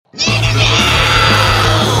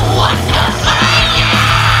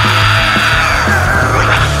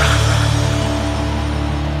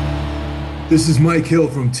This is Mike Hill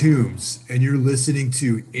from Tombs, and you're listening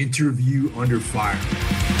to Interview Under Fire.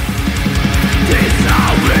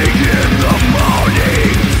 Dissolving in the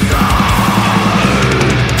morning sun.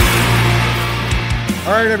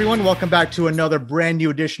 All right, everyone, welcome back to another brand new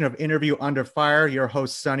edition of Interview Under Fire. Your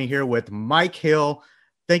host, Sonny, here with Mike Hill.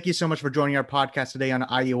 Thank you so much for joining our podcast today on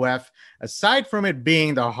IUF. Aside from it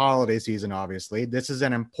being the holiday season, obviously, this is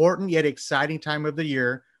an important yet exciting time of the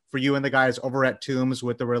year for you and the guys over at Tombs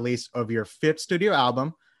with the release of your fifth studio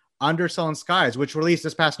album, Under Sullen Skies, which released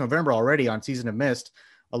this past November already on Season of Mist,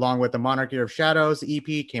 along with the Monarchy of Shadows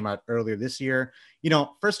EP, came out earlier this year. You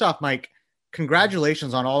know, first off, Mike,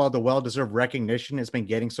 congratulations on all of the well-deserved recognition it's been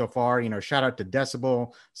getting so far. You know, shout out to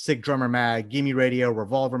Decibel, Sick Drummer Mag, Gimme Radio,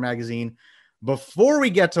 Revolver Magazine. Before we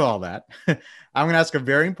get to all that, I'm going to ask a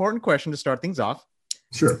very important question to start things off.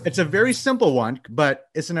 Sure. It's a very simple one, but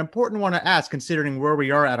it's an important one to ask considering where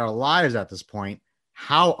we are at our lives at this point.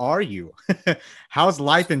 How are you? How's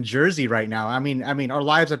life in Jersey right now? I mean, our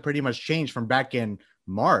lives have pretty much changed from back in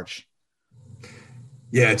March.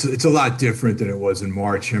 Yeah, it's a lot different than it was in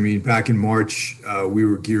March. I mean, back in March, we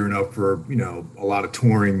were gearing up for, a lot of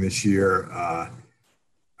touring this year. I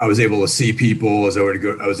was able to see people,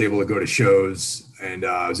 I was able to go to shows, and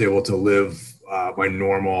I was able to live my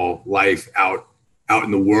normal life out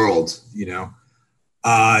in the world.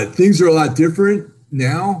 Things are a lot different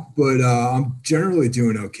now, but I'm generally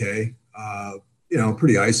doing okay. I'm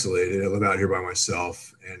pretty isolated. I live out here by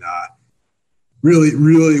myself, and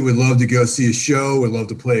really would love to go see a show. Would love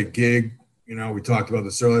to play a gig. We talked about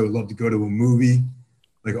this earlier. Would love to go to a movie.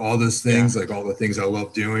 Like all those things, like all the things I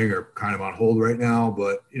love doing are kind of on hold right now,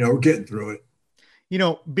 but we're getting through it.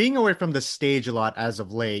 Being away from the stage a lot as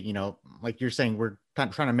of late, like you're saying, we're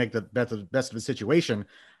trying to make the best of the situation.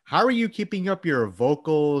 How are you keeping up your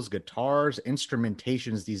vocals, guitars,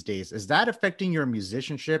 instrumentations these days? Is that affecting your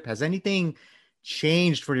musicianship? Has anything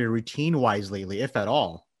changed for your routine wise lately, if at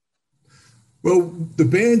all? Well, the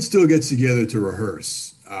band still gets together to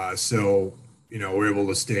rehearse. So we're able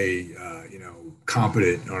to stay,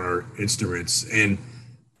 competent on our instruments. And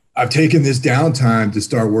I've taken this downtime to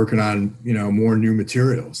start working on, more new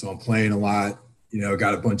material. So I'm playing a lot,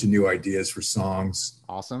 got a bunch of new ideas for songs.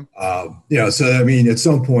 Awesome. So, at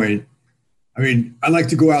some point, I'd like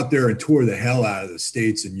to go out there and tour the hell out of the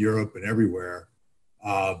States and Europe and everywhere.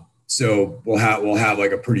 So we'll have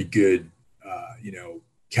like a pretty good,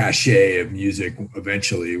 cachet of music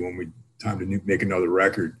eventually when we time to make another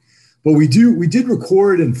record. But we did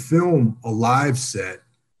record and film a live set,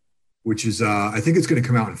 which is, I think it's going to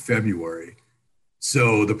come out in February.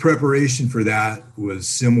 So the preparation for that was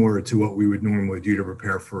similar to what we would normally do to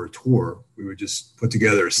prepare for a tour. We would just put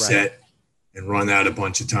together a set and run that a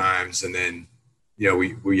bunch of times. And then, there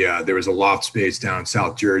was a loft space down in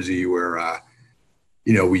South Jersey where,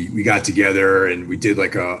 we got together and we did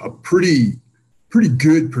like a pretty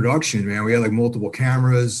good production, man. We had like multiple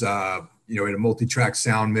cameras, in a multi-track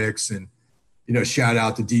sound mix, and, shout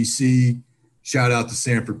out to DC, shout out to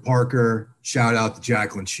Sanford Parker, shout out to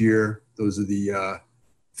Jacqueline Shear. Those are the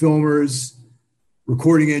filmers,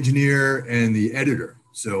 recording engineer, and the editor.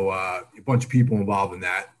 So a bunch of people involved in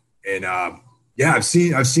that. And I've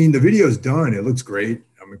seen the videos done. It looks great.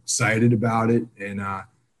 I'm excited about it. And,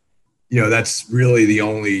 that's really the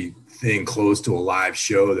only thing close to a live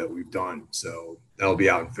show that we've done. So that'll be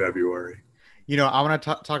out in February. I want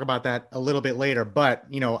to talk about that a little bit later, but,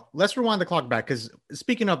 let's rewind the clock back. Because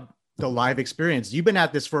speaking of the live experience, you've been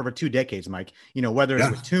at this for over 2 decades, Mike, whether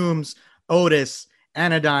it's with Tombs, Otis,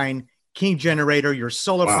 Anodyne, King Generator, your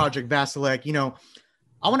solo project, Vasilek,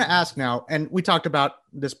 I want to ask now, and we talked about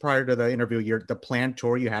this prior to the interview, the planned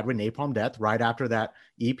tour you had with Napalm Death right after that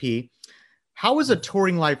EP. How was a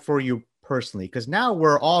touring life for you personally? Because now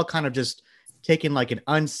we're all kind of just taking like an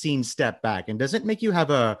unseen step back. And does it make you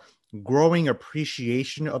have a growing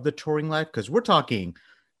appreciation of the touring life? Because we're talking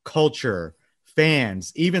culture,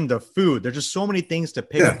 fans, even the food. There's just so many things to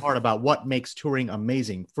pick apart about what makes touring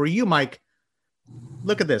amazing. For you, Mike,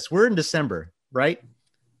 look at this. We're in December, right?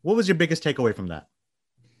 What was your biggest takeaway from that?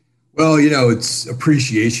 Well, it's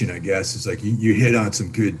appreciation, I guess. It's like you hit on some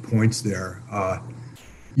good points there.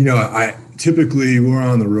 I typically we're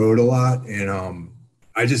on the road a lot, and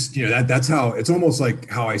I just, that's how, it's almost like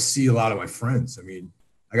how I see a lot of my friends.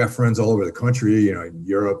 I got friends all over the country, in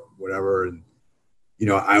Europe, whatever. And,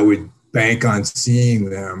 I would bank on seeing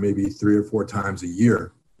them maybe 3 or 4 times a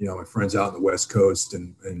year. My friends out on the West Coast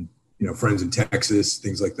and friends in Texas,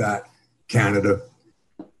 things like that, Canada.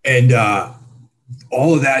 And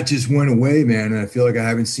all of that just went away, man. And I feel like I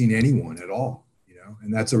haven't seen anyone at all,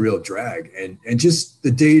 and that's a real drag. And just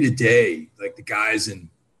the day to day, like the guys in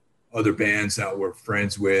other bands that we're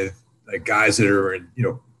friends with, like guys that are in,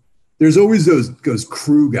 there's always those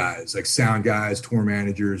crew guys, like sound guys, tour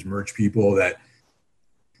managers, merch people that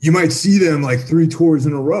you might see them like 3 tours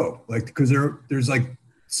in a row, like because there's like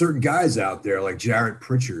certain guys out there like Jarrett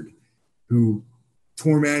Pritchard who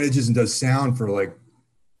tour manages and does sound for like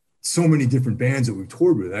so many different bands that we've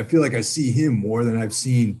toured with. I feel like I see him more than I've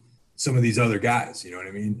seen some of these other guys, you know what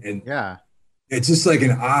I mean? And yeah, it's just like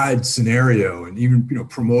an odd scenario. And even,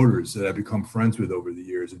 promoters that I've become friends with over the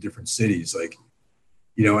years in different cities, like,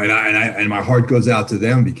 and my heart goes out to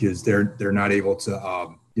them because they're not able to,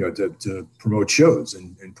 to promote shows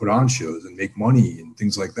and put on shows and make money and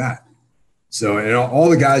things like that. So, and all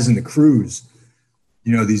the guys in the crews,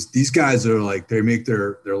 these guys are like, they make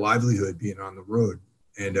their livelihood being on the road.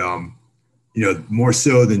 And, more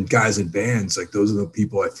so than guys in bands, like those are the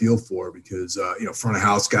people I feel for because, front of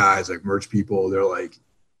house guys, like merch people, they're like,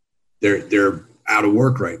 they're out of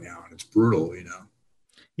work right now and it's brutal,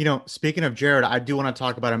 Speaking of Jared, I do want to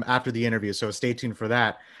talk about him after the interview. So stay tuned for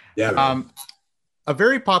that. Yeah. A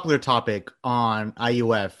very popular topic on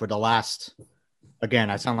IUF for the last, again,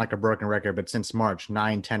 I sound like a broken record, but since March,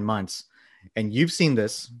 9-10 months. And you've seen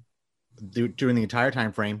this during the entire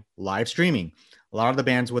time frame, live streaming. A lot of the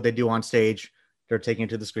bands, what they do on stage, they're taking it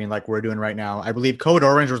to the screen like we're doing right now. I believe Code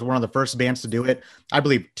Orange was one of the first bands to do it. I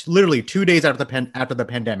believe literally 2 days after the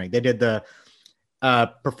pandemic, they did the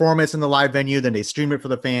performance in the live venue. Then they streamed it for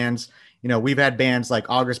the fans. We've had bands like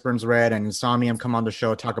August Burns Red and Insomnium come on the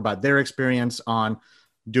show, talk about their experience on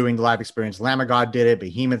doing the live experience. Lamb of God did it.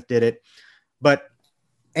 Behemoth did it.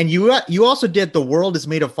 And you also did The World Is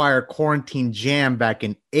Made of Fire Quarantine Jam back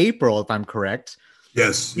in April, if I'm correct.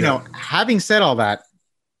 Yes. Having said all that,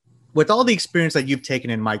 with all the experience that you've taken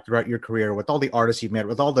in, Mike, throughout your career, with all the artists you've met,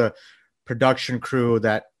 with all the production crew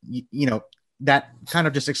that, that kind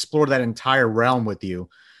of just explored that entire realm with you,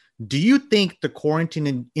 do you think the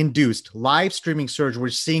quarantine-induced live streaming surge we're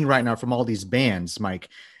seeing right now from all these bands, Mike,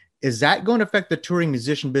 is that going to affect the touring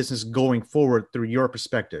musician business going forward through your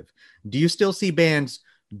perspective? Do you still see bands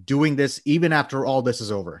doing this even after all this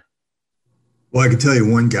is over? Well, I can tell you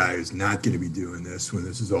one guy who's not going to be doing this when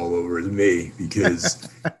this is all over is me, because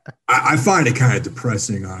I find it kind of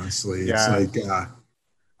depressing, honestly. Yeah.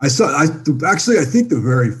 It's like I think the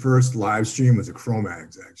very first live stream was a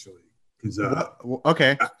Cro-Mags, actually, because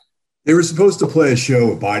okay, they were supposed to play a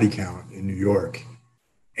show at Body Count in New York,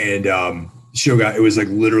 and it was like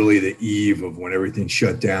literally the eve of when everything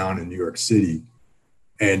shut down in New York City,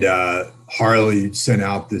 and Harley sent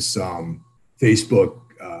out this Facebook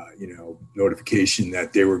notification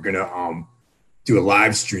that they were going to do a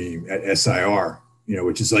live stream at SIR,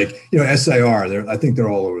 which is like, SIR, I think they're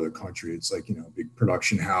all over the country. It's like, a big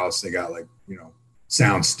production house. They got like,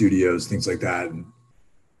 sound studios, things like that.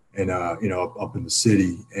 And up in the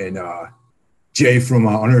city. And Jay from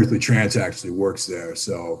Unearthly Trance actually works there.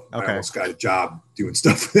 So okay. I almost got a job doing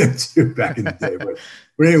stuff with him too back in the day. But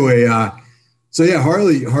anyway, so yeah,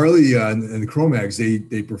 Harley and the Cro-Mags,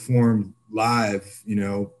 they performed live,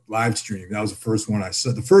 live stream. That was the first one I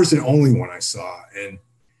saw, the first and only one I saw. And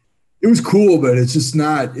it was cool, but it's just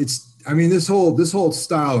not, this whole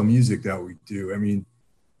style of music that we do.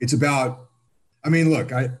 It's about,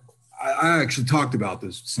 look, I actually talked about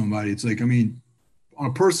this with somebody. It's like, on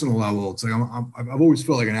a personal level, it's like, I've always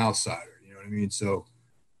felt like an outsider, you know what I mean? So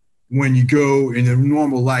when you go in a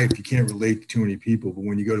normal life, you can't relate to too many people, but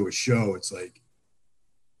when you go to a show, it's like,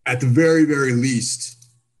 at the very, very least,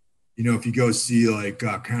 if you go see like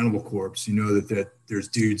Cannibal Corpse, that there's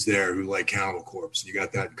dudes there who like Cannibal Corpse. You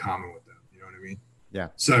got that in common with them. You know what I mean? Yeah.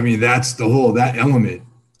 So, that's that element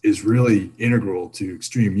is really integral to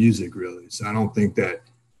extreme music, really. So I don't think that,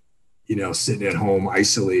 sitting at home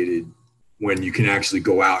isolated when you can actually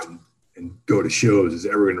go out and go to shows is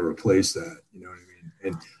ever going to replace that. You know what I mean?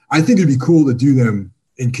 And I think it'd be cool to do them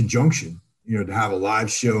in conjunction, to have a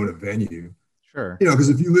live show in a venue. Sure. Because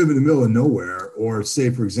if you live in the middle of nowhere, or say,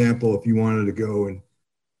 for example, if you wanted to go and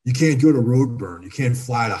you can't go to Roadburn, you can't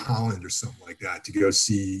fly to Holland or something like that to go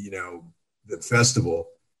see, the festival.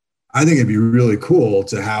 I think it'd be really cool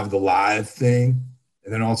to have the live thing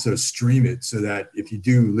and then also stream it so that if you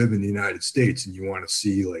do live in the United States and you want to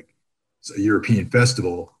see like a European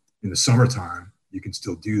festival in the summertime, you can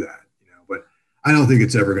still do that, but I don't think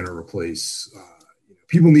it's ever going to replace,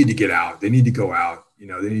 people need to get out. They need to go out.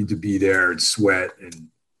 They need to be there and sweat and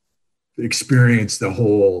experience the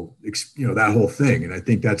whole, that whole thing. And I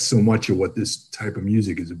think that's so much of what this type of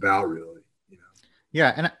music is about, really.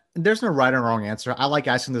 Yeah. And there's no right or wrong answer. I like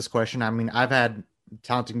asking this question. I've had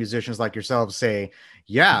talented musicians like yourself say,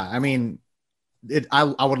 yeah,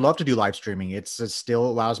 I would love to do live streaming. It still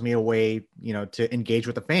allows me a way, to engage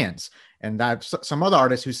with the fans. And that's some other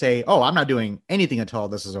artists who say, oh, I'm not doing anything until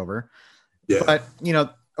this is over. Yeah. But,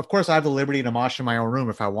 of course I have the liberty to mosh in my own room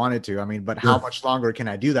if I wanted to. I mean, but how much longer can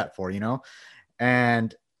I do that for,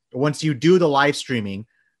 And once you do the live streaming,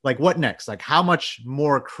 like what next? Like how much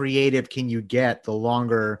more creative can you get the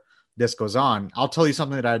longer this goes on? I'll tell you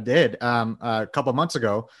something that I did a couple of months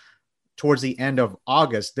ago. Towards the end of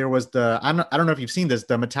August, there was I don't know if you've seen this,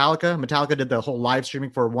 the Metallica did the whole live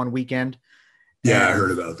streaming for one weekend. Yeah, I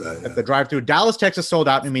heard about that. At the drive-thru, Dallas, Texas sold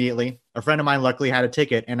out immediately. A friend of mine luckily had a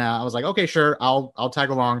ticket, and I was like, okay, sure, I'll tag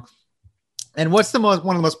along. And what's one of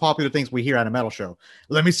the most popular things we hear at a metal show?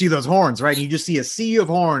 Let me see those horns, right? And you just see a sea of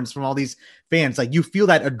horns from all these fans. Like you feel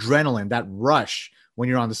that adrenaline, that rush when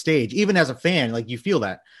you're on the stage, even as a fan, like you feel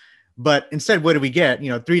that. But instead, what do we get?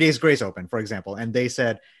 3 Days Grace open, for example, and they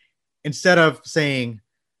said, instead of saying,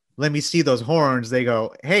 let me see those horns, they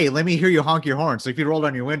go, hey, let me hear you honk your horn. So if you roll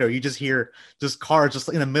down your window, you just hear just cars just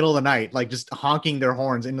in the middle of the night, like just honking their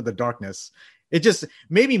horns into the darkness. It just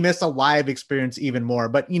made me miss a live experience even more.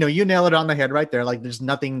 But, you nail it on the head right there. Like there's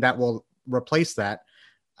nothing that will replace that.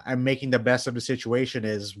 I'm making the best of the situation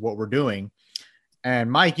is what we're doing.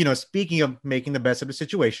 And Mike, speaking of making the best of the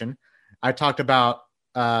situation, I talked about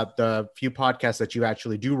the few podcasts that you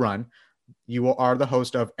actually do run. You are the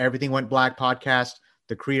host of Everything Went Black podcast,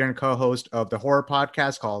 the creator and co-host of the horror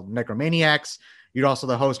podcast called Necromaniacs. You're also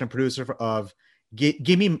the host and producer of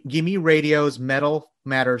Gimme Radio's Metal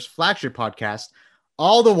Matters flagship podcast,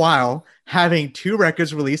 all the while having 2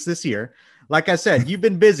 records released this year. Like I said, you've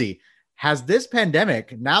been busy. Has this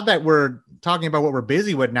pandemic, now that we're talking about what we're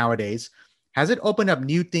busy with nowadays, has it opened up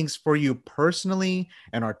new things for you personally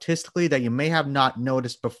and artistically that you may have not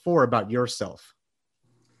noticed before about yourself?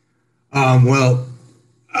 Well,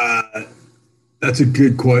 that's a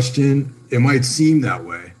good question. It might seem that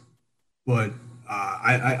way, but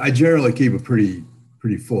I generally keep a pretty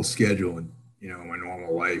full schedule in my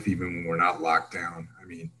normal life, even when we're not locked down. I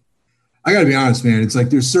mean, I got to be honest, man. It's like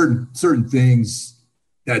there's certain things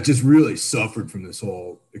that just really suffered from this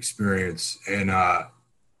whole experience, and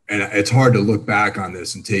it's hard to look back on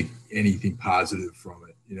this and take anything positive from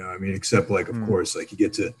it. I mean, except like, of course, like you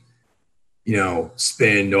get to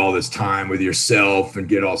spend all this time with yourself and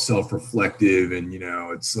get all self-reflective. And,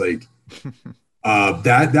 it's like,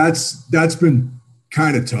 that's been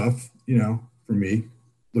kind of tough, for me,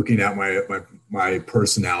 looking at my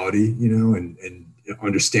personality, and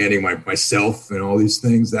understanding myself and all these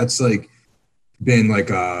things. That's like been like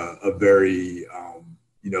a very,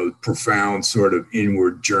 profound sort of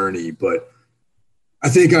inward journey. But I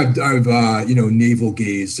think I've navel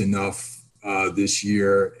gazed enough this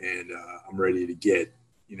year, and I'm ready to get,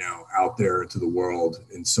 out there into the world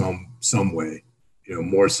in some way,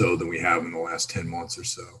 more so than we have in the last 10 months or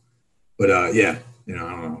so. But I don't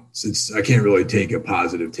know. I can't really take a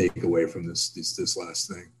positive takeaway from this last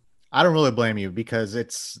thing. I don't really blame you,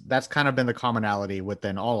 because that's kind of been the commonality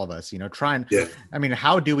within all of us, I mean,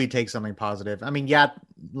 how do we take something positive? I mean,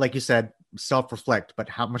 like you said, self-reflect, but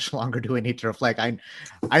how much longer do we need to reflect?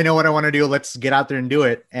 I know what I want to do. Let's get out there and do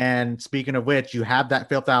it. And speaking of which, you have that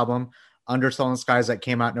 5th album, Under Sullen Skies, that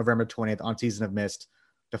came out November 20th on Season of Mist,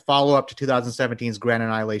 to follow up to 2017's Grand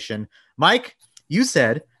Annihilation. Mike, you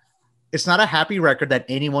said it's not a happy record that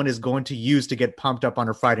anyone is going to use to get pumped up on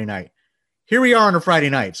a Friday night. Here we are on a Friday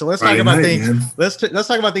night. So let's talk about things. Man. Let's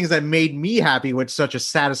talk about things that made me happy with such a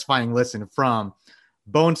satisfying listen, from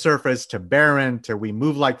Bone Surface to Baron to We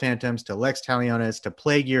Move Like Phantoms to Lex Talionis to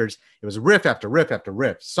Plague Years. It was riff after riff after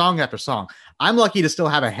riff, song after song. I'm lucky to still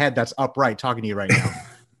have a head that's upright talking to you right now.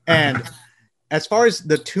 And as far as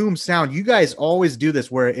the Tomb sound, you guys always do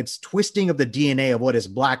this where it's twisting of the DNA of what is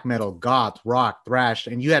black metal, goth, rock, thrash,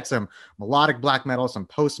 and you had some melodic black metal, some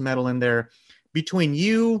post metal in there. Between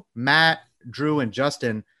you, Matt, Drew, and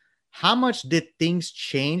Justin, how much did things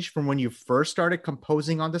change from when you first started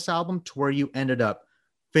composing on this album to where you ended up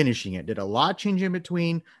finishing it? Did a lot change in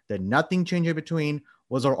between? Did nothing change in between?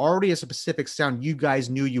 Was there already a specific sound you guys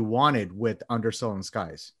knew you wanted with Under Sullen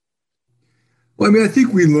Skies? Well, I mean, I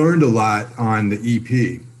think we learned a lot on the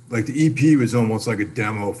EP. Like the EP was almost like a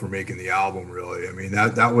demo for making the album, really. I mean,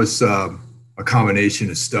 that was a combination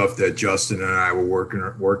of stuff that Justin and I were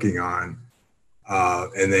working on.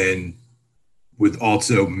 And then with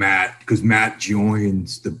also Matt, because Matt joined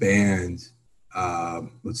the band,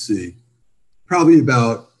 probably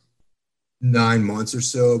about 9 months or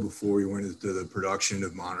so before we went into the production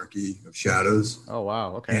of Monarchy of Shadows. Oh,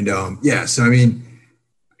 wow. Okay. And so I mean,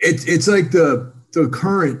 it's like the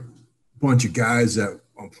current bunch of guys that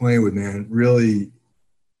I'm playing with, man, really,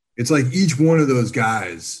 it's like each one of those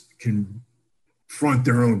guys can front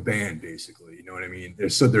their own band, basically. You know what I mean?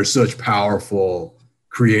 They're such powerful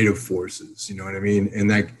creative forces. You know what I mean? And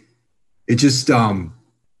like, it just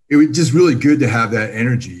it was just really good to have that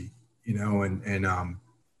energy, you know, and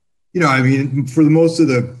you know, I mean, for the most of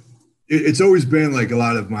it's always been like a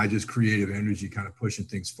lot of my just creative energy kind of pushing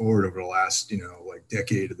things forward over the last, you know, like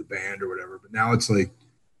decade of the band or whatever. But now it's like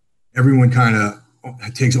everyone kind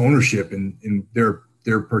of takes ownership in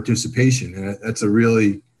their participation. And that's a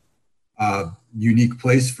really unique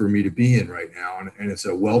place for me to be in right now. And it's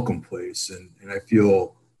a welcome place. And I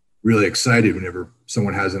feel really excited whenever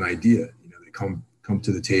someone has an idea, you know, they come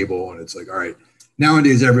to the table and it's like, all right,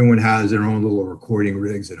 nowadays everyone has their own little recording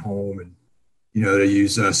rigs at home, and you know, they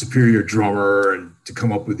use a Superior Drummer and to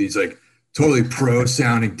come up with these like totally pro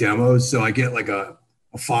sounding demos. So I get like a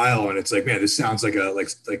file and it's like, man, this sounds like a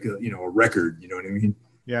you know, a record, you know what I mean?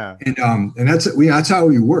 Yeah. And that's how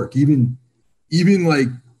we work. Even like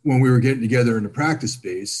when we were getting together in the practice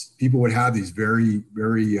space, people would have these very,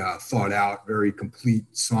 very thought out, very complete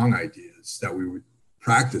song ideas that we would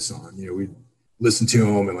practice on. You know, we'd listen to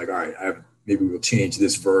them and like, all right, maybe we'll change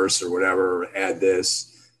this verse or whatever, or add this,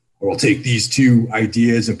 or we'll take these two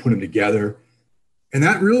ideas and put them together. And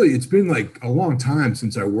that really, it's been like a long time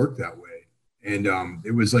since I worked that way. And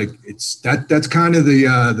it was like, that's kind of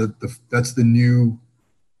that's the new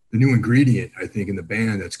ingredient, I think, in the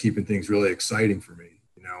band that's keeping things really exciting for me,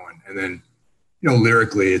 you know. And then, you know,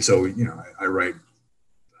 lyrically, it's always, you know, I write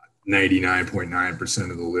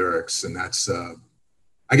 99.9% of the lyrics, and that's,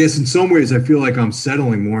 I guess in some ways I feel like I'm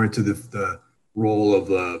settling more into the role of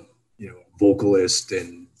you know, vocalist,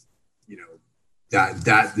 and you know,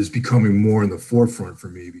 that is becoming more in the forefront for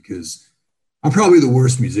me, because I'm probably the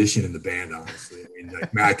worst musician in the band, honestly. I mean,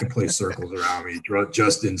 like, Matt can play circles around me.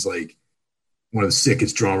 Justin's like one of the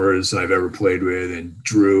sickest drummers I've ever played with, and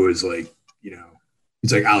Drew is like, you know,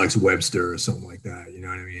 he's like Alex Webster or something like that. You know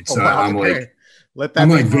what I mean? So wow, I'm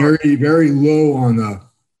like very, very low on the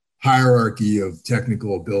hierarchy of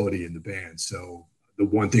technical ability in the band. So the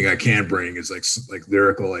one thing I can bring is like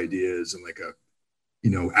lyrical ideas and like a,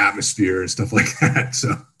 you know, atmosphere and stuff like that.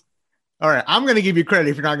 So, all right, I'm going to give you credit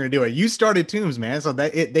if you're not going to do it. You started Tombs, man. So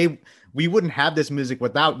we wouldn't have this music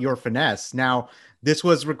without your finesse. Now, this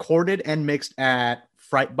was recorded and mixed at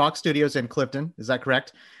Frightbox Studios in Clifton. Is that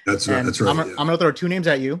correct? That's right. That's right. I'm going to throw two names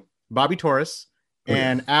at you: Bobby Torres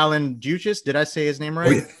and Alan Duchess. Did I say his name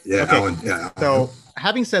right? Oh, yeah. Yeah, okay. Alan. Yeah. So,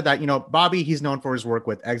 having said that, you know, Bobby, he's known for his work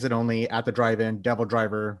with Exit Only, At the Drive-In, Devil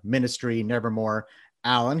Driver, Ministry, Nevermore.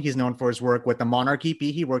 Alan, he's known for his work with the Monarch EP.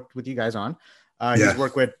 He worked with you guys on. He's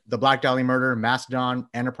worked with the Black Dahlia Murder, Mastodon,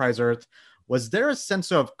 Enterprise Earth. Was there a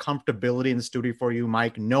sense of comfortability in the studio for you,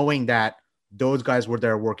 Mike, knowing that those guys were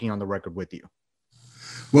there working on the record with you?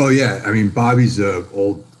 Well, yeah. I mean, Bobby's a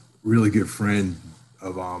old, really good friend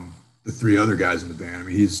of the three other guys in the band. I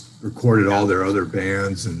mean, he's recorded all their other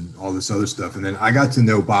bands and all this other stuff. And then I got to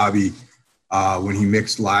know Bobby when he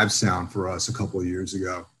mixed Live Sound for us a couple of years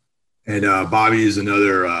ago. And Bobby is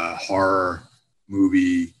another horror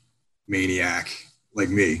movie maniac like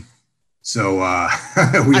me. So I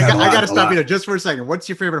got to stop you there just for a second. What's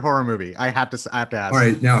your favorite horror movie? I have to ask. All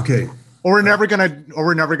right, now, okay. Or we're never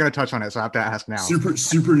gonna touch on it, so I have to ask now.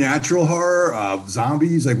 Supernatural horror,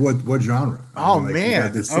 zombies, like what genre? Oh, I mean,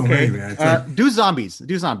 man, there's so many, man. Do zombies,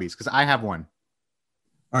 because I have one.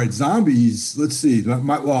 All right, zombies. Let's see. All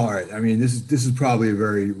right. I mean, this is probably a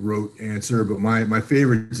very rote answer, but my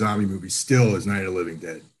favorite zombie movie still is Night of the Living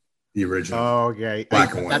Dead, the original. Oh, okay.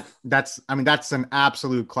 Black and white. That's an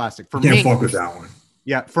absolute classic for me. Can't fuck with that one.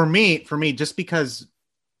 Yeah, for me, just because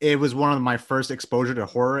it was one of my first exposure to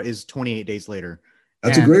horror is 28 Days Later.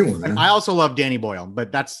 That's a great one, man. I also love Danny Boyle,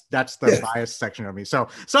 but that's the bias section of me. So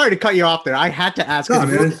sorry to cut you off there. I had to ask. No,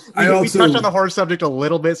 man. We touched on the horror subject a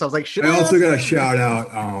little bit, so I was like, I also got to shout out,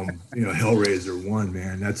 Hellraiser 1,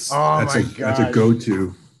 man. That's a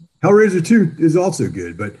go-to. Hellraiser 2 is also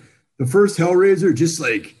good, but the first Hellraiser, just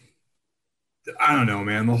like, I don't know,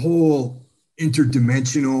 man, the whole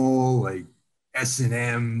interdimensional, like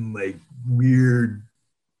S&M, like weird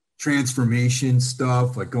transformation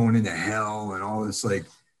stuff, like going into hell and all this, like,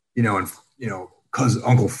 cousin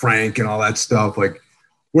Uncle Frank and all that stuff. Like,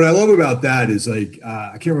 what I love about that is, like,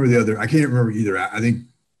 I can't remember either. I think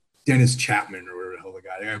Dennis Chapman or whatever the hell the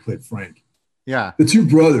guy who played Frank. Yeah. The two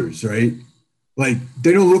brothers, right? Like,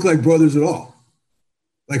 they don't look like brothers at all.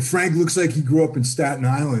 Like, Frank looks like he grew up in Staten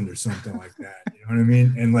Island or something like that. You know what I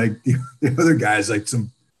mean? And like the other guy's like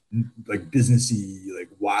some like businessy, like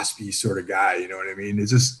waspy sort of guy. You know what I mean?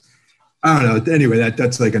 It's just, I don't know. Anyway,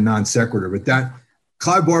 that's like a non sequitur, but that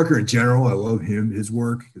Clive Barker in general, I love him, his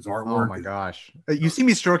work, his artwork. Oh my gosh. You see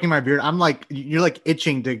me stroking my beard. I'm like, you're like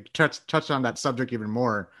itching to touch on that subject even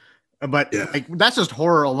more. But like, that's just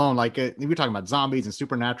horror alone. Like we're talking about zombies and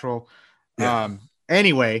supernatural.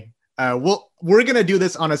 Anyway, we're going to do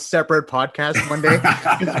this on a separate podcast one day.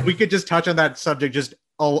 We could just touch on that subject just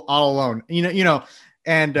all alone,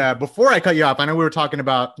 and before I cut you off, I know we were talking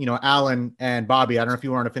about, Alan and Bobby. I don't know if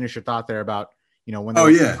you wanted to finish your thought there about, when they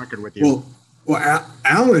were record with you. Well,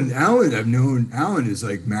 Alan, I've known Alan is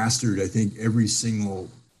like mastered, I think, every single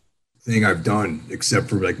thing I've done except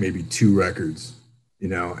for like maybe 2 records,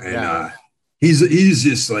 and he's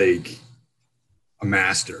just like a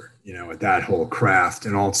master, at that whole craft.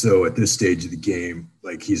 And also at this stage of the game,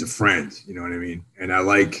 like he's a friend, you know what I mean? And I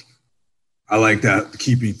like that,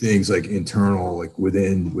 keeping things like internal, like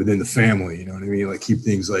within the family, you know what I mean? Like keep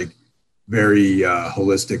things like very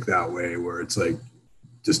holistic that way, where it's like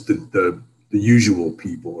just the usual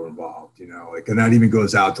people are involved, like, and that even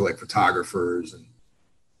goes out to like photographers and,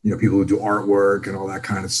 people who do artwork and all that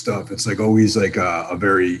kind of stuff. It's like always like a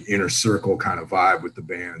very inner circle kind of vibe with the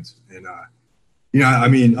band. And, I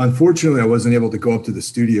mean, unfortunately I wasn't able to go up to the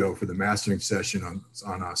studio for the mastering session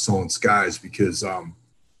on Sullen Skies because,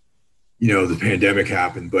 the pandemic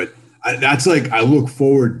happened, but that's like, I look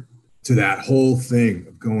forward to that whole thing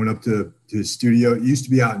of going up to his studio. It used to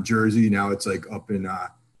be out in Jersey. Now it's like up in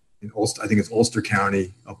Ulster, I think it's Ulster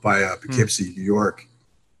County, up by Poughkeepsie, New York,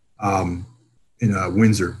 in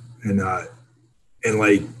Windsor, and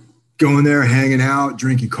like going there, hanging out,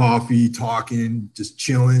 drinking coffee, talking, just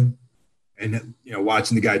chilling, and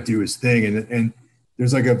watching the guy do his thing, and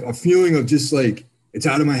there's like a feeling of just like, it's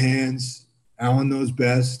out of my hands. Alan knows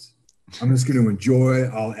best. I'm just going to enjoy.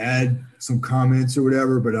 I'll add some comments or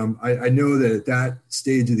whatever, but I know that at that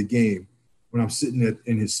stage of the game, when I'm sitting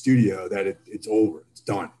in his studio, that it's over, it's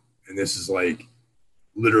done. And this is like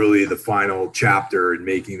literally the final chapter in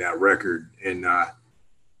making that record. And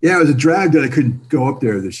it was a drag that I couldn't go up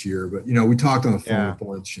there this year, but we talked on the phone a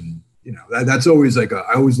bunch, and that's always like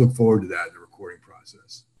I always look forward to that in the recording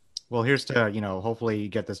process. Well, here's to, hopefully you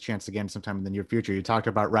get this chance again sometime in the near future. You talked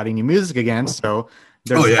about writing new music again. So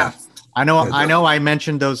there's I know I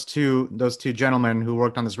mentioned those two gentlemen who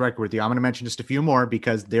worked on this record with you. I'm going to mention just a few more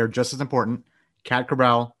because they're just as important. Kat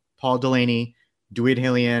Cabral, Paul Delaney, Dwid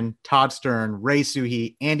Hillian, Todd Stern, Ray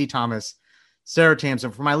Suhi, Andy Thomas, Sarah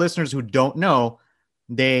Tamsin. For my listeners who don't know,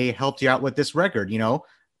 they helped you out with this record,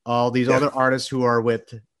 all these other artists who are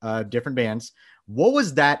with different bands. What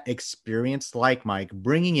was that experience like, Mike,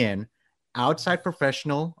 bringing in outside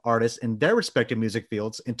professional artists in their respective music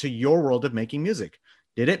fields into your world of making music?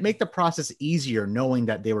 Did it make the process easier knowing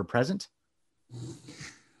that they were present?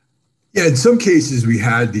 Yeah, in some cases we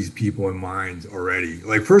had these people in mind already.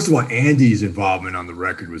 Like, first of all, Andy's involvement on the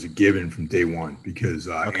record was a given from day one because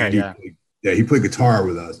he played guitar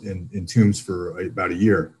with us in Tombs for about a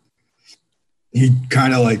year. He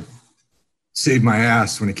kind of like saved my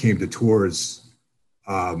ass when it came to tours.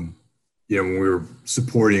 When we were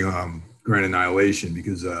supporting Grand Annihilation,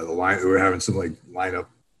 because we were having some like lineup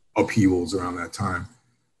upheavals around that time.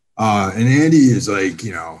 And Andy is like,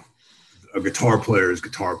 a guitar player is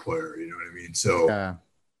guitar player, you know what I mean? So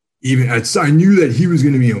I knew that he was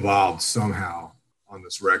going to be involved somehow on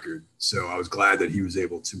this record. So I was glad that he was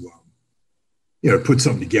able to, put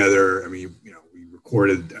something together. I mean, we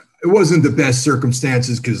recorded, it wasn't the best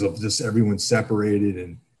circumstances because of just everyone separated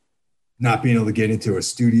and not being able to get into a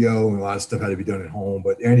studio, and a lot of stuff had to be done at home,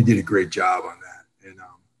 but Andy did a great job on that. And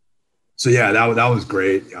that was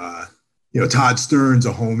great. Todd Stern's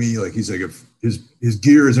a homie. Like, he's like his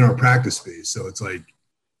gear is in our practice space. So it's like,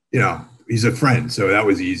 he's a friend. So that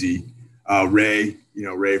was easy. Ray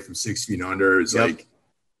from 6 Feet Under is like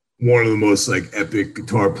one of the most like epic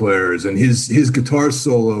guitar players. And his guitar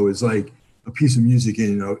solo is like a piece of music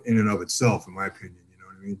in and of itself, in my opinion. You know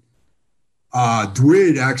what I mean?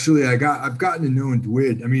 Dwid, actually, I've gotten to know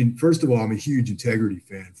Dwid. I mean, first of all, I'm a huge Integrity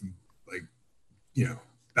fan from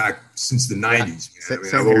back since the 90s,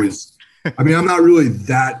 man. I'm not really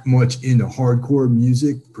that much into hardcore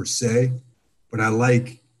music per se, but I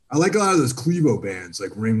like a lot of those Clevo bands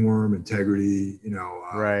like Ringworm, Integrity,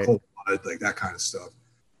 Cold Blood, like that kind of stuff.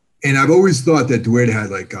 And I've always thought that Dwid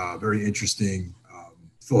had like a very interesting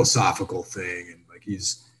philosophical thing,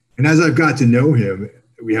 and as I've got to know him,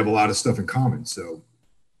 we have a lot of stuff in common. So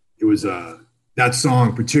it was that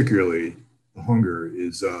song particularly, The Hunger,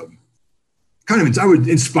 is kind of, I would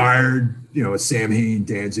inspired, a Sam Hain,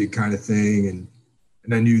 Danzig kind of thing.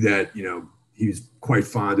 And I knew that, he was quite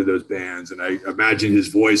fond of those bands, and I imagined his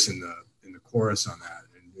voice in the chorus on that,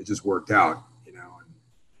 and it just worked out, and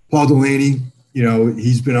Paul Delaney, you know,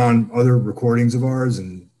 he's been on other recordings of ours,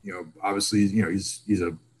 and you know, obviously, you know, he's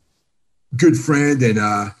a good friend,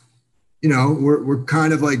 and you know, we're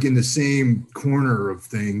kind of like in the same corner of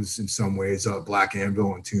things in some ways. Black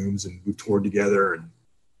Anvil and Tombs, and we've toured together, and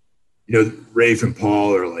you know, Rafe and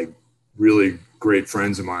Paul are like really great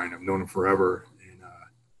friends of mine. I've known them forever, and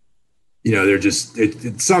you know, they're just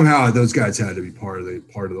somehow those guys had to be part of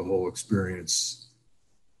the whole experience.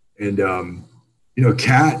 And you know,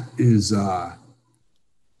 Kat is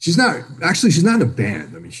she's not in a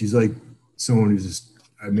band. I mean, she's like someone who's just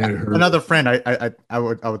I met her. Another friend, I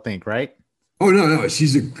would think, right? Oh no,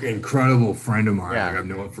 she's an incredible friend of mine. Yeah. Like I've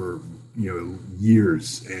known for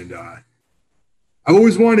years, and I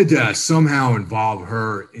always wanted to somehow involve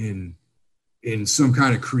her in some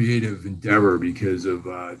kind of creative endeavor because of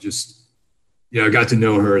just I got to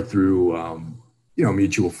know her through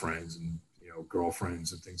mutual friends and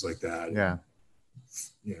girlfriends and things like that. Yeah,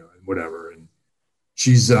 and whatever. And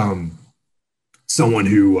she's someone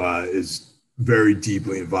who is very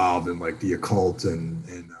deeply involved in like the occult and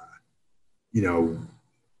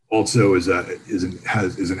also is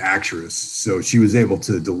an actress, so she was able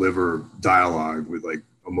to deliver dialogue with like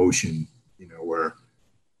emotion, where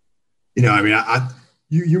I mean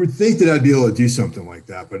you would think that I'd be able to do something like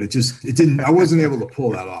that, but it didn't. I wasn't able to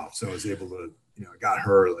pull that off, so I was able to I got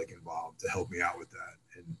her like involved to help me out with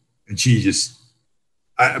that, and she just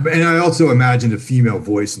and I also imagined a female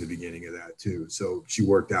voice in the beginning of that too, so she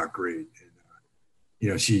worked out great.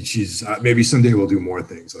 And she's maybe someday we'll do more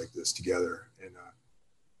things like this together.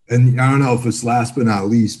 And I don't know if it's last but not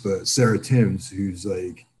least, but Sarah Timms, who's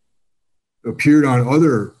like appeared on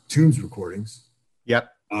other Tombs recordings.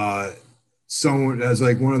 Yep. Someone has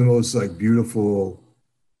like one of the most like beautiful,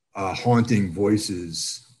 haunting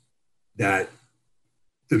voices. That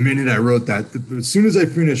the minute I wrote that, as soon as I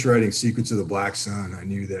finished writing Secrets of the Black Sun, I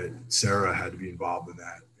knew that Sarah had to be involved in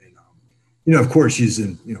that. And of course, she's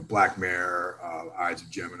in Black Mare, Eyes of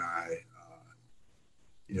Gemini,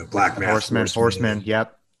 Black Mass Horseman.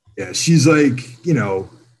 Yep. Yeah, she's like,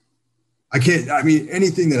 I mean,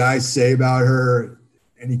 anything that I say about her,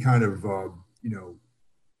 any kind of,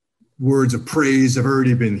 words of praise have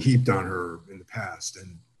already been heaped on her in the past.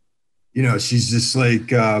 And, she's just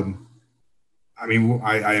like, I mean,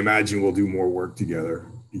 I imagine we'll do more work together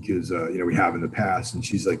because, we have in the past, and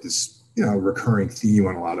she's like this, recurring theme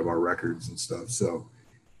on a lot of our records and stuff. So,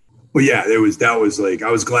 but yeah, that was like,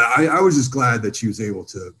 I was glad, I was just glad that she was able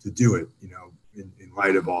to do it, in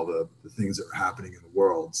light of all the things that were happening in the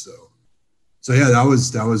world. So yeah, that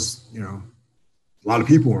was, a lot of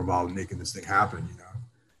people were involved in making this thing happen,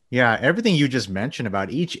 Yeah. Everything you just mentioned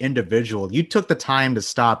about each individual, you took the time to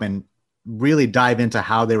stop and really dive into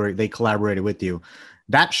how they collaborated with you.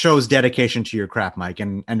 That shows dedication to your craft, Mike.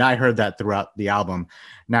 And I heard that throughout the album.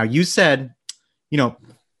 Now you said,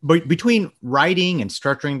 between writing and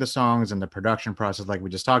structuring the songs and the production process, like we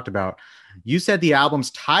just talked about, you said the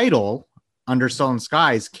album's title, Under Sullen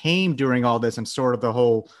Skies, came during all this and sort of the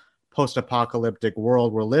whole post-apocalyptic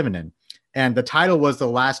world we're living in. And the title was the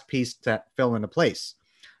last piece that fell into place.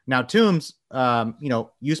 Now, Tombs,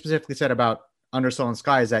 you specifically said about Under Sullen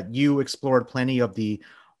Skies that you explored plenty of the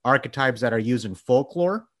archetypes that are used in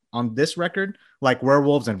folklore on this record, like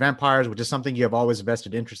werewolves and vampires, which is something you have always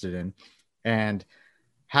vested interest in. And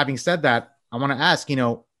having said that, I want to ask,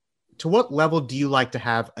 to what level do you like to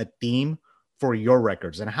have a theme for your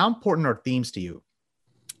records, and how important are themes to you?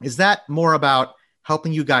 Is that more about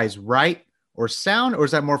helping you guys write or sound, or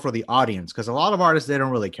is that more for the audience? Because a lot of artists, they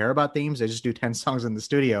don't really care about themes. They just do 10 songs in the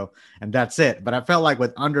studio and that's it. But I felt like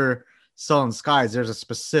with Under Sullen Skies, there's a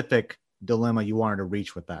specific dilemma you wanted to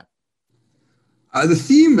reach with that. The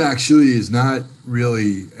theme actually is not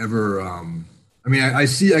really ever. I mean, I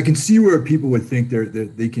can see where people would think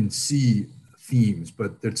they can see themes,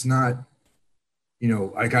 but it's not.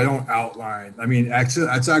 Like I don't outline. I mean,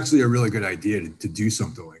 that's actually a really good idea to do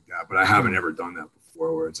something like that, but I haven't ever done that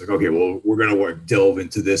before. Where it's like, okay, well, we're gonna delve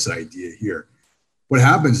into this idea here. What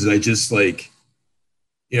happens is I just like,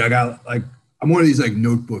 I got like. I'm one of these like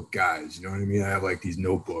notebook guys, you know what I mean? I have like these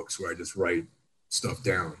notebooks where I just write stuff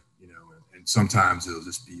down, and sometimes it'll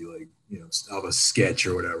just be like, I'll have a sketch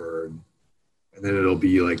or whatever. And then it'll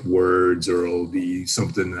be like words, or it'll be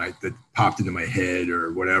something that popped into my head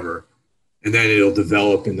or whatever. And then it'll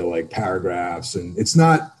develop into like paragraphs, and it's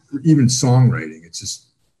not even songwriting. It's just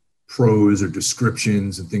prose or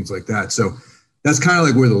descriptions and things like that. So that's kind of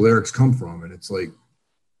like where the lyrics come from. And it's like,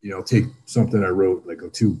 take something I wrote like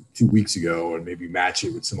two weeks ago and maybe match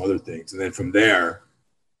it with some other things. And then from there,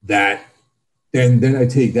 then I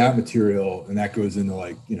take that material and that goes into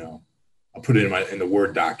like, I'll put it in the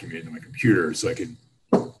Word document in my computer so I can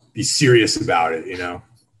be serious about it, you know?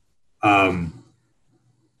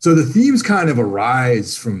 So the themes kind of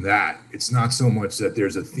arise from that. It's not so much that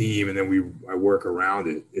there's a theme and then I work around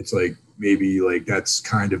it. It's like maybe like that's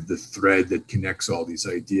kind of the thread that connects all these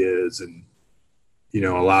ideas, and you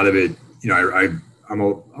know, a lot of it. You know,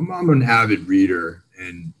 I'm an avid reader,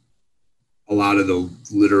 and a lot of the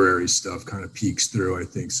literary stuff kind of peeks through. I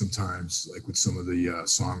think sometimes, like with some of the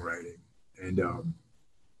songwriting, and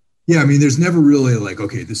yeah, I mean, there's never really like,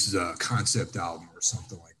 okay, this is a concept album or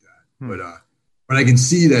something like that, but I can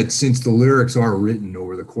see that since the lyrics are written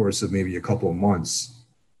over the course of maybe a couple of months,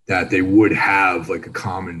 that they would have like a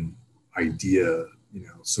common idea, you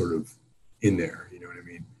know, sort of in there, you know what I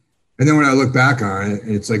mean? And then when I look back on it,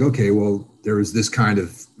 and it's like, okay, well, there was this kind of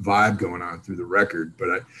vibe going on through the record,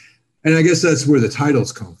 and I guess that's where the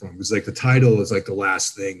titles come from. It's like the title is like the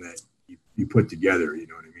last thing that you put together, you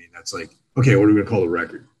know what I mean? That's like, okay, what are we gonna call the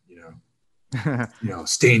record? You know,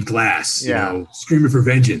 Stained Glass, you know, Screaming for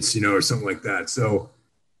Vengeance, you know, or something like that. So,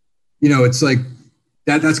 you know, it's like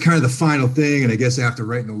that's kind of the final thing. And I guess after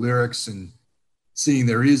writing the lyrics and seeing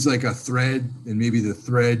there is like a thread, and maybe the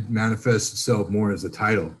thread manifests itself more as a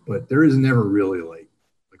title, but there is never really like,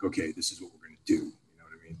 okay, this is what we're going to do. You know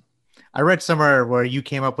what I mean? I read somewhere where you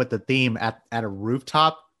came up with the theme at a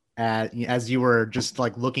rooftop as you were just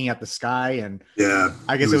like looking at the sky, and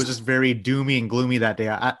I guess it was just very doomy and gloomy that day.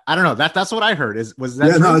 I don't know, that's what I heard. Was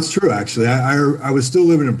that true? No, it's true actually. I was still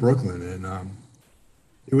living in Brooklyn, and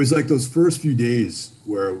it was like those first few days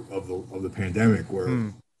of the pandemic where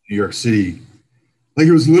New York City, like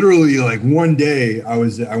it was literally like one day I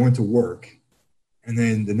went to work, and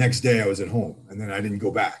then the next day I was at home, and then I didn't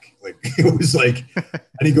go back. Like it was like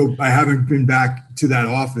I haven't been back to that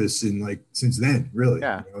office in like since then, really.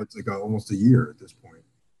 Yeah. You know, it's like almost a year at this point,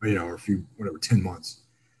 you know, or 10 months.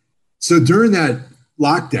 So during that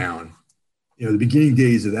lockdown, you know, the beginning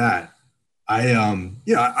days of that, I'm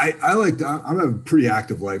a pretty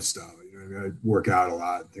active lifestyle. You know, I work out a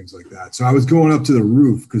lot and things like that. So I was going up to the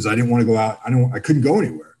roof because I didn't want to go out. I couldn't go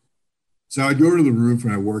anywhere. So I'd go to the roof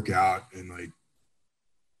and I work out, and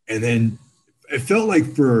then it felt like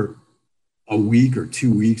for a week or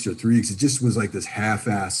 2 weeks or 3 weeks, it just was like this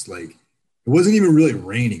half-assed, like it wasn't even really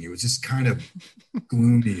raining. It was just kind of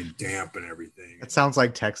gloomy and damp and everything. It sounds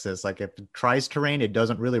like Texas. Like if it tries to rain, it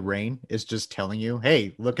doesn't really rain. It's just telling you,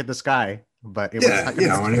 hey, look at the sky. But it was you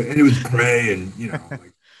know, and it was gray and, you know,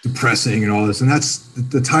 like depressing and all this. And that's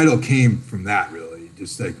the title came from that, really.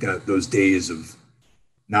 Just like those days of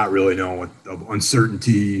not really knowing of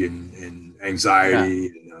uncertainty and anxiety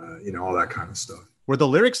and, you know, all that kind of stuff. Were the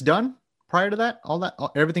lyrics done prior to that?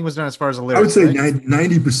 Everything was done as far as the lyrics? I would say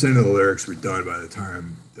 90% of the lyrics were done by the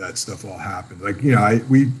time that stuff all happened. Like, you know,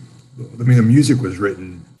 the music was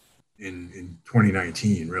written in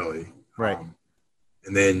 2019, really. Right.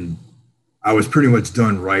 And then I was pretty much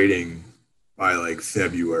done writing by like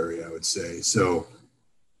February, I would say. So,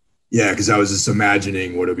 yeah, because I was just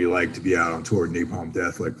imagining what it'd be like to be out on tour with Napalm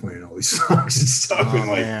Death, like playing all these songs and stuff. Oh, and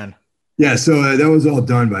like, man. Yeah, so that was all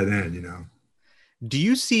done by then, you know. Do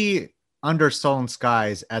you see Under Sullen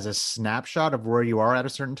Skies as a snapshot of where you are at a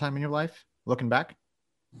certain time in your life, looking back?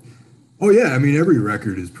 Oh, yeah. I mean, every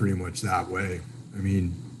record is pretty much that way. I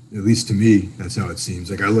mean, at least to me, that's how it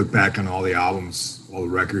seems. Like I look back on all the albums, all the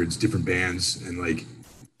records, different bands, and like,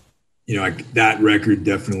 you know, like that record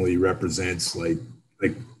definitely represents like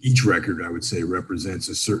each record, I would say, represents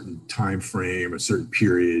a certain time frame, a certain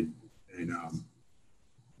period, and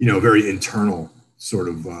you know, very internal sort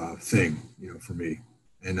of thing, you know, for me.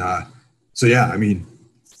 And so, yeah, I mean,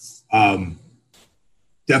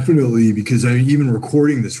 definitely, because even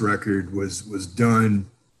recording this record was done,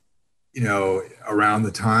 you know, around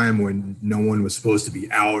the time when no one was supposed to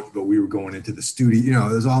be out, but we were going into the studio. You know,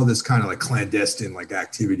 there's all this kind of like clandestine like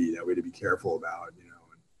activity that we had to be careful about, you know.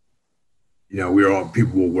 And, you know,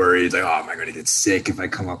 people were worried, like, oh, am I going to get sick if I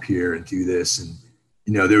come up here and do this? And,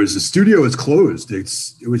 you know, the studio was closed.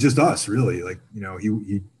 It was just us, really. Like, you know,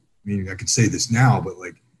 I mean, I could say this now, but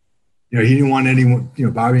like, you know, he didn't want anyone, you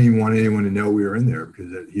know, Bobby didn't want anyone to know we were in there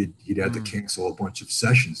because he'd had to cancel a bunch of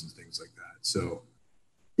sessions and things like that. So,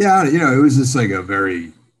 yeah, you know, it was just like a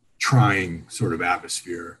very trying sort of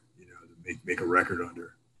atmosphere, you know, to make a record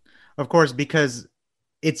under. Of course, because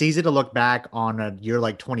it's easy to look back on a year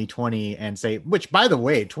like 2020 and say, which, by the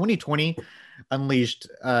way, 2020 unleashed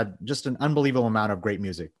just an unbelievable amount of great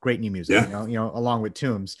new music, yeah. you know, along with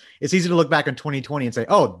Tombs. It's easy to look back on 2020 and say,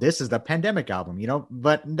 oh, this is the pandemic album, you know,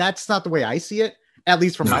 but that's not the way I see it, at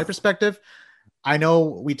least from my perspective. I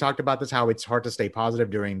know we talked about this, how it's hard to stay positive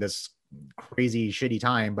during this crazy, shitty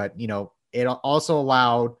time, but, you know, it also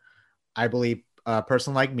allowed, I believe, a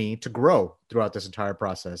person like me to grow throughout this entire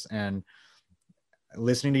process. And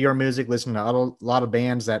listening to your music, listening to a lot of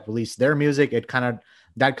bands that release their music, that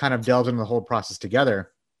kind of delves into the whole process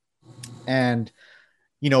together. And,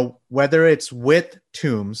 whether it's with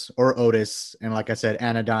Tombs or Otis, and like I said,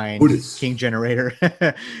 Anodyne, Otis, King Generator,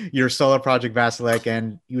 your solo project, Vasilek,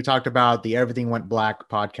 and you talked about the Everything Went Black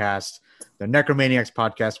podcast, the Necromaniacs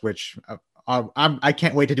podcast, which I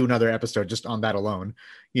can't wait to do another episode just on that alone,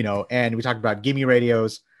 and we talked about Gimme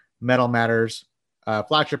Radios, Metal Matters,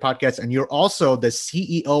 Flagship Podcast, and you're also the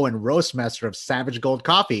CEO and roast master of Savage Gold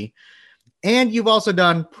Coffee. And you've also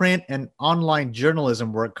done print and online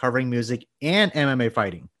journalism work covering music and MMA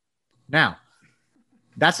fighting. Now,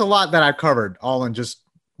 that's a lot that I've covered all in just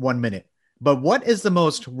 1 minute. But what is the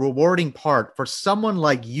most rewarding part for someone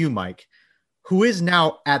like you, Mike, who is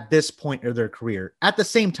now at this point of their career, at the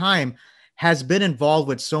same time has been involved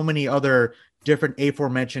with so many other different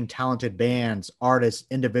aforementioned talented bands, artists,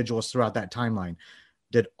 individuals throughout that timeline?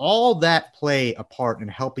 Did all that play a part in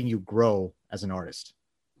helping you grow as an artist?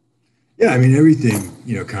 Yeah, I mean, everything,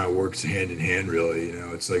 kind of works hand in hand, really.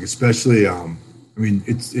 It's like, especially,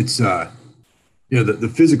 it's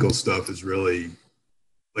the physical stuff is really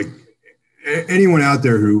like anyone out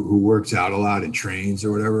there who works out a lot and trains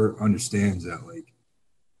or whatever understands that, like,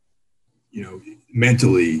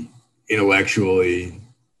 mentally, intellectually,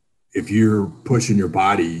 if you're pushing your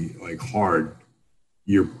body like hard,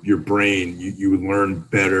 your brain, you learn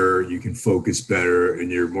better, you can focus better,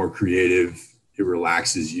 and you're more creative. It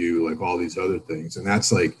relaxes you, like all these other things. And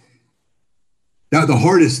that's like that. The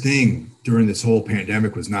hardest thing during this whole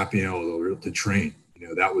pandemic was not being able to train.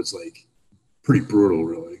 That was like pretty brutal,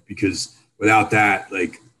 really, because without that,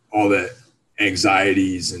 like all the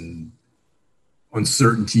anxieties and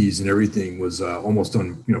uncertainties and everything was almost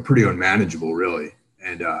pretty unmanageable, really.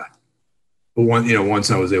 And but once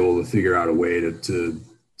I was able to figure out a way to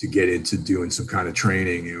get into doing some kind of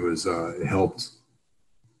training, it helped,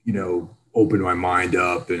 opened my mind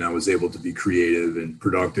up, and I was able to be creative and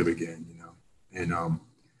productive again, and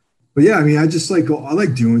but yeah, I mean, I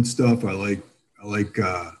like doing stuff. I like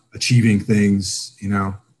achieving things,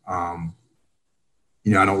 I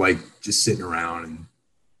don't like just sitting around and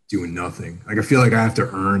doing nothing. Like, I feel like I have to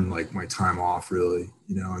earn like my time off, really,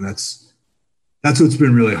 and that's what's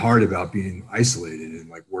been really hard about being isolated and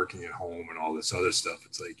like working at home and all this other stuff.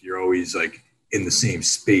 It's like you're always like in the same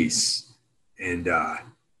space, and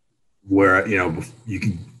where you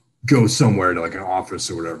can go somewhere to like an office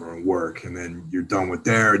or whatever and work, and then you're done with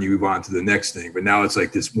there and you move on to the next thing. But now it's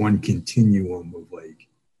like this one continuum of like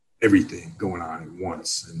everything going on at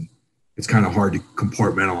once, and it's kind of hard to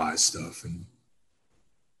compartmentalize stuff. And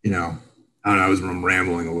I don't know, I'm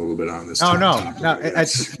rambling a little bit on this. Oh, no,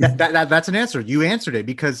 that's an answer. You answered it,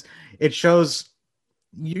 because it shows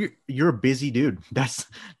you're a busy dude. That's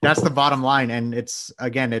the bottom line. And it's a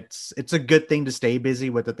good thing to stay busy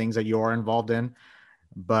with the things that you are involved in.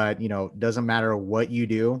 But, doesn't matter what you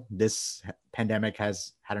do, this pandemic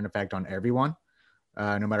has had an effect on everyone,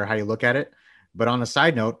 no matter how you look at it. But on a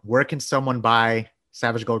side note, where can someone buy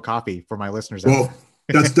Savage Gold Coffee for my listeners? Well,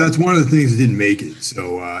 that's one of the things that didn't make it.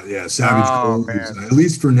 So yeah, Savage Gold is, at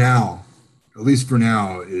least for now,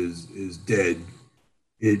 is dead.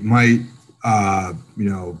 It might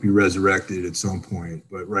be resurrected at some point,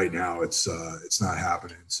 but right now it's not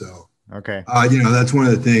happening. So okay, that's one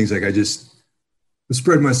of the things. Like, I just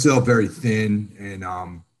spread myself very thin, and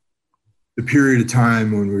the period of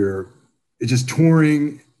time when we were just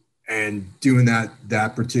touring and doing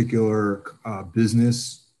that particular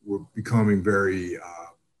business, were becoming very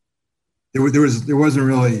there wasn't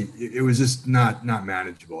really, it was just not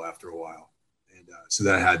manageable after a while, and so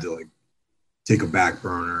that had to like take a back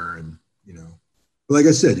burner, and but like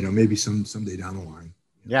I said, maybe someday down the line.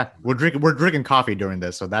 Yeah, we're drinking coffee during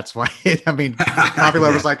this, so that's why. I mean, coffee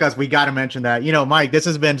lovers like us, we got to mention that. Mike, this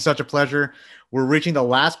has been such a pleasure. We're reaching the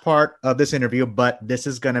last part of this interview, but this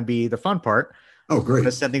is going to be the fun part. Oh, great! I'm going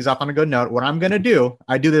to set things off on a good note. What I'm going to do,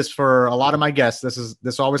 I do this for a lot of my guests.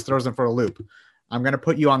 This always throws them for a loop. I'm going to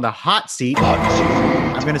put you on the hot seat.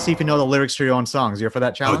 I'm going to see if you know the lyrics to your own songs. You up for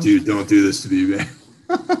that challenge? Oh, dude, don't do this to me, man.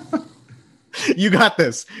 You got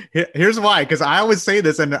this. Here's why. Because I always say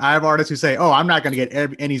this, and I have artists who say, oh, I'm not going to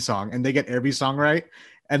get any song, and they get every song right.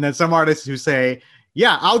 And then some artists who say,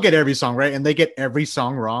 yeah, I'll get every song right, and they get every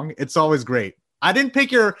song wrong. It's always great. I didn't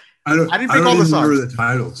pick all the songs. I remember the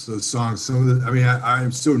titles, those songs. Some of the, I mean, I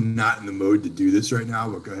am so not in the mode to do this right now,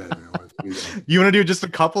 but go ahead, man. You want to do just a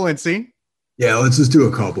couple and see? Yeah, let's just do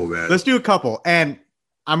a couple, man. Let's do a couple. And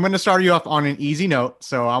I'm going to start you off on an easy note.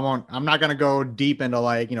 So I'm not going to go deep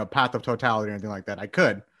into Path of Totality or anything like that. I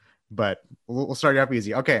could, but we'll start you off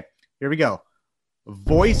easy. Okay, here we go.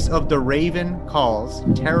 Voice of the Raven calls,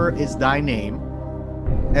 terror is thy name.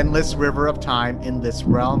 Endless river of time in this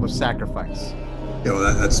realm of sacrifice.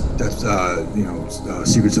 That's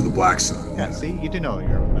Secrets of the Black Sun. Yeah, see, you do know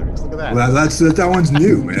your lyrics. Look at that. Well, that one's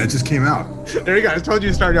new, man. That just came out. There you go. I told you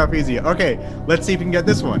to start off easy. Okay, let's see if we can get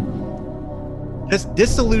this one. This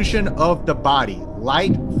dissolution of the body,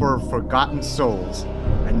 light for forgotten souls,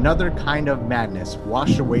 another kind of madness,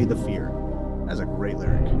 wash away the fear. That's a great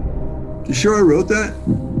lyric. You sure I wrote that?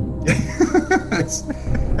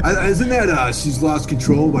 Isn't that She's Lost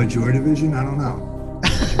Control by Joy Division? I don't know.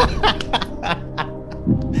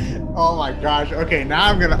 Oh my gosh. Okay,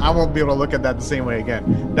 now I won't be able to look at that the same way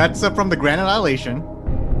again. That's from the Grand Annihilation.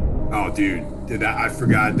 Oh, dude, I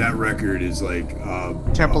forgot that record is like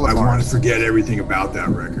Temple of I Mars. want to forget everything about that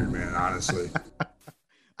record, man. Honestly,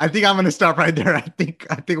 I think I'm gonna stop right there. I think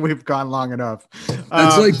we've gone long enough.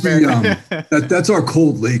 That's that's our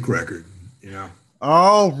Cold Lake record, you know.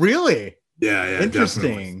 Oh, really? Yeah.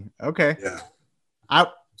 Interesting. Definitely. Okay. Yeah.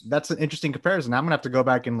 That's an interesting comparison. I'm gonna have to go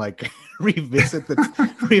back and like revisit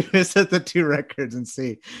the two records and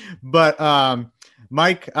see. But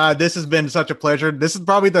Mike, this has been such a pleasure.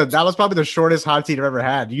 That was probably the shortest hot seat I've ever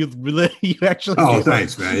had. You actually. Oh,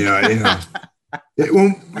 thanks, man. Yeah.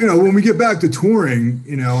 When we get back to touring,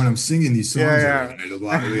 and I'm singing these songs, it'll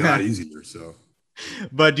be a lot easier. So.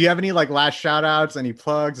 But do you have any like last shout outs, any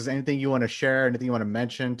plugs? Is there anything you want to share? Anything you want to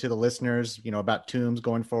mention to the listeners, about Tombs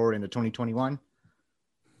going forward into 2021?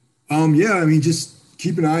 Just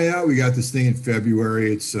keep an eye out. We got this thing in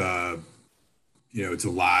February. It's it's a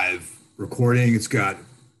live recording. It's got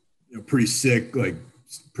pretty sick like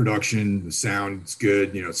production. The sound's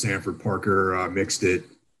good. Sanford Parker mixed it.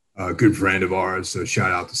 A good friend of ours. So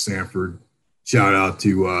shout out to Sanford. Shout out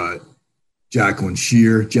to Jacqueline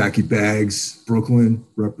Shear, Jackie Baggs, Brooklyn,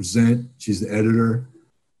 represent. She's the editor.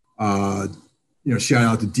 Shout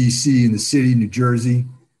out to DC in the city, New Jersey.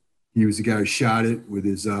 He was the guy who shot it with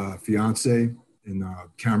his fiance, and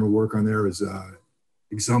camera work on there is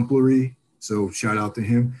exemplary. So shout out to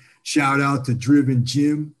him. Shout out to Driven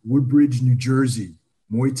Gym, Woodbridge, New Jersey,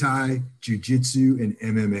 Muay Thai, Jiu-Jitsu, and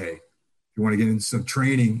MMA. If you want to get into some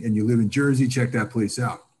training and you live in Jersey, check that place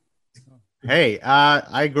out. Hey,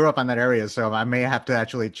 I grew up in that area, so I may have to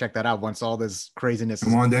actually check that out once all this craziness.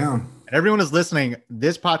 Come on down. Everyone is listening.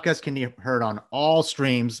 This podcast can be heard on all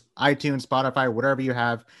streams, iTunes, Spotify, whatever you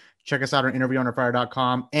have. Check us out on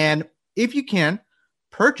interviewunderfire.com. And if you can,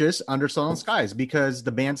 purchase Under Sullen Skies, because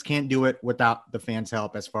the bands can't do it without the fans'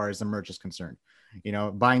 help as far as the merch is concerned.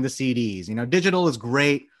 Buying the CDs, digital is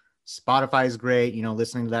great. Spotify is great.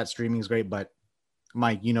 Listening to that, streaming is great. But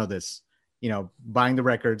Mike, this, buying the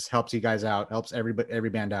records helps you guys out, helps every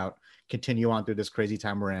band out, continue on through this crazy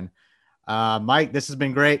time we're in. Mike, this has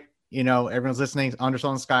been great. Everyone's listening. Under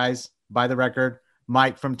Sullen Skies, buy the record.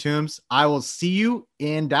 Mike from Tombs. I will see you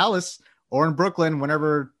in Dallas or in Brooklyn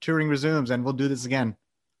whenever touring resumes, and we'll do this again.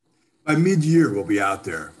 By mid-year, we'll be out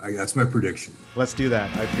there. That's my prediction. Let's do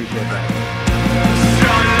that. I appreciate that.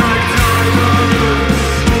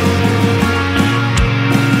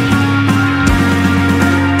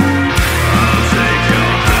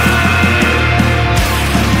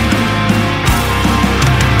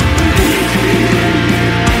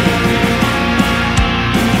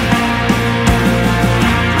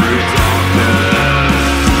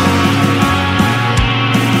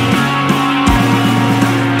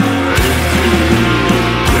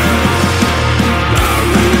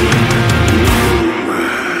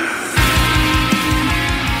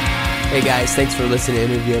 Hey guys, thanks for listening to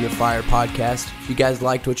Interview Under Fire podcast. If you guys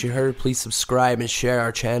liked what you heard, please subscribe and share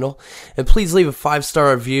our channel. And please leave a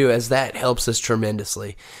 5-star review, as that helps us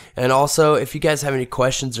tremendously. And also, if you guys have any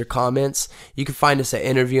questions or comments, you can find us at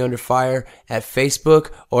Interview Under Fire at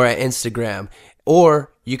Facebook or at Instagram.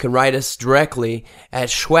 Or you can write us directly at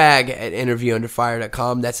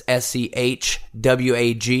schwag@interviewunderfire.com. That's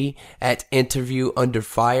SCHWAG at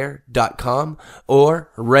interviewunderfire.com. Or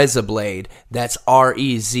Rezablade. That's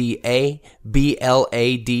REZABLADE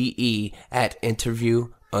at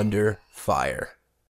interviewunderfire.